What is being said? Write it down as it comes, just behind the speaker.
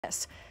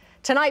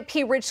Tonight,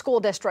 Pea Ridge School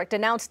District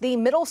announced the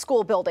middle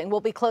school building will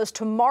be closed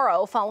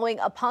tomorrow following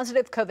a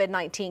positive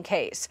COVID-19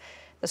 case.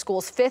 The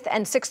school's 5th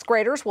and 6th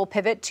graders will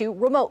pivot to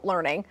remote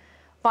learning.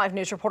 5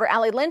 News reporter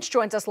Allie Lynch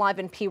joins us live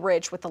in Pea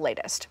Ridge with the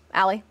latest.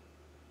 Allie?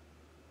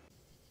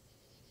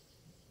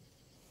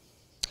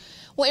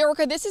 Well,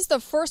 Erica, this is the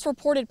first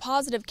reported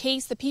positive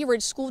case the Pea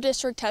Ridge School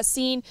District has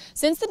seen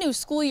since the new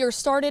school year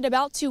started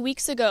about 2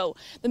 weeks ago.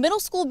 The middle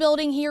school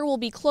building here will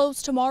be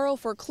closed tomorrow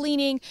for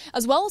cleaning,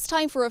 as well as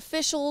time for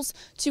officials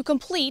to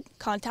complete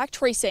contact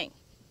tracing.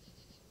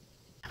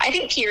 I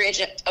think Pea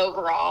Ridge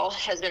overall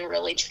has been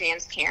really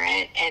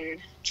transparent and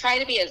try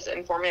to be as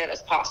informative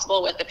as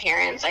possible with the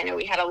parents. I know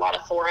we had a lot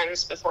of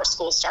forums before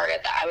school started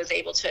that I was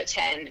able to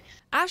attend.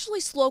 Ashley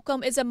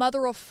Slocum is a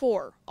mother of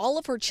 4. All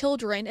of her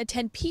children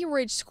attend Pea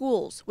Ridge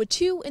schools, with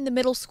 2 in the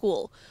middle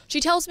school. She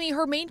tells me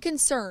her main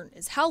concern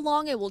is how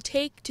long it will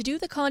take to do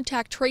the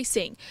contact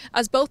tracing,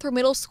 as both her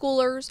middle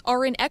schoolers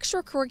are in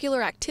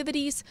extracurricular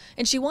activities,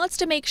 and she wants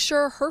to make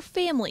sure her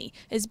family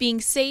is being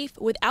safe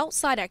with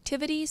outside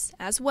activities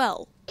as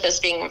well.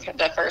 This being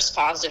the first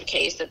positive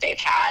case that they've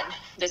had,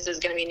 this is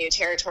going to be new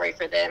territory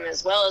for them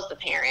as well as the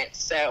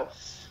parents. So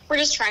we're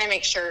just trying to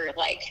make sure,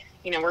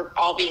 we're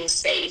all being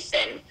safe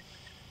and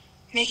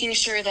making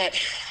sure that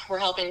we're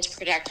helping to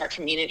protect our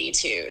community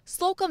too.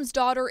 Slocum's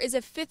daughter is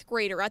a 5th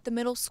grader at the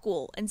middle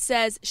school and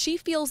says she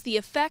feels the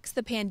effects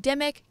the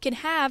pandemic can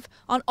have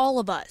on all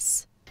of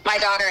us. My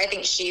daughter, I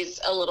think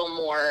she's a little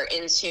more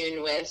in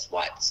tune with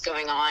what's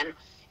going on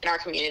in our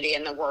community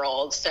and the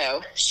world.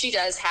 So she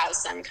does have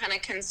some kind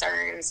of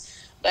concerns,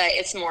 but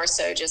it's more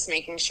so just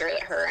making sure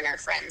that her and her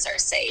friends are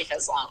safe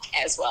as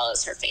well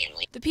as her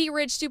family. The Pea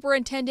Ridge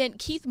Superintendent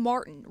Keith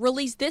Martin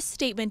released this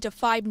statement to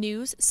 5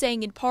 News,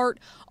 saying in part,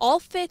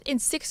 all 5th and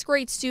 6th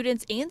grade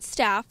students and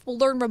staff will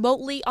learn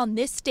remotely on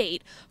this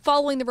date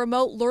following the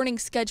remote learning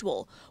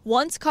schedule.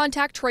 Once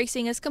contact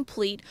tracing is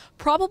complete,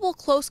 probable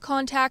close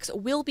contacts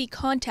will be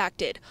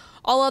contacted.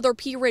 All other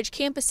Pea Ridge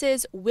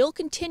campuses will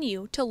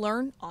continue to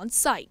learn on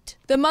site.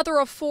 The mother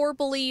of 4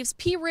 believes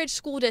Pea Ridge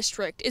School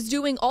District is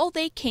doing all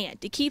they can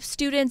to keep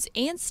students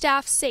and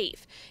staff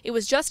safe. It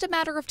was just a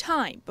matter of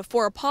time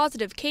before a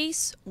positive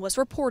case was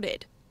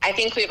reported. I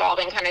think we've all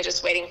been kind of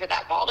just waiting for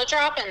that ball to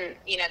drop and,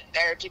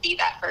 there to be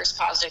that first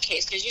positive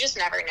case, because you just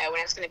never know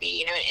when it's going to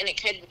be, and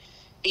it could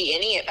be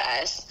any of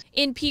us.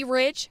 In Pea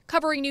Ridge,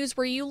 covering news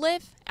where you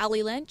live,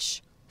 Allie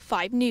Lynch,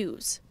 5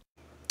 News.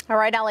 All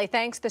right, Allie,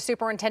 thanks. The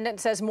superintendent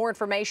says more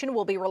information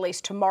will be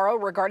released tomorrow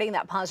regarding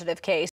that positive case.